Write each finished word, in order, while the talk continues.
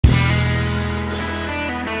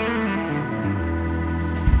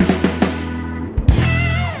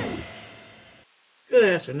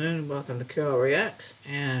Good afternoon, welcome to Carol Reacts,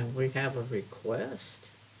 and we have a request,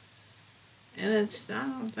 and I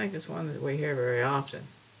don't think it's one that we hear very often.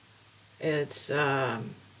 It's, All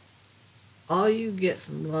You Get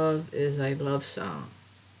From Love Is a Love Song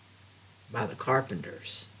by the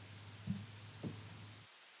Carpenters.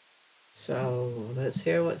 So, let's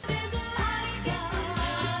hear what's...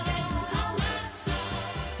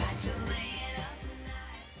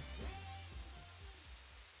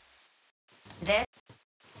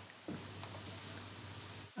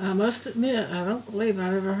 I must admit, I don't believe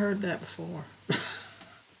I've ever heard that before.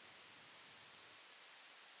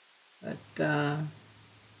 But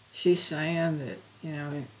she's saying that,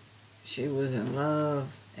 she was in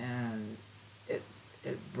love and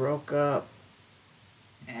it broke up,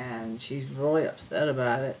 and she's really upset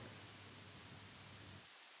about it.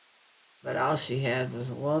 But all she had was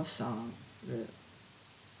a love song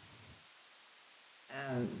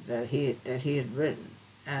that he had written,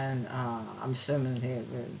 and I'm assuming he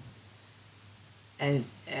had written,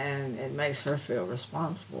 and it makes her feel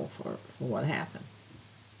responsible for what happened.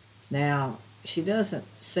 Now, she doesn't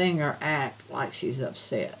sing or act like she's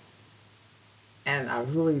upset, and I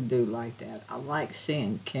really do like that. I like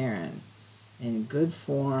seeing Karen in good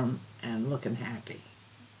form and looking happy.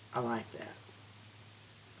 I like that.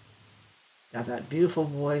 Got that beautiful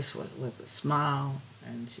voice with a smile,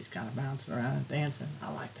 and she's kind of bouncing around and dancing.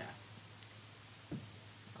 I like that.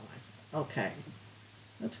 I like that. Okay,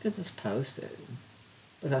 let's get this posted,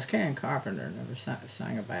 because Karen Carpenter never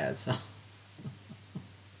sang a bad song.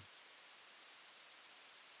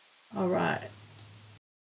 All right.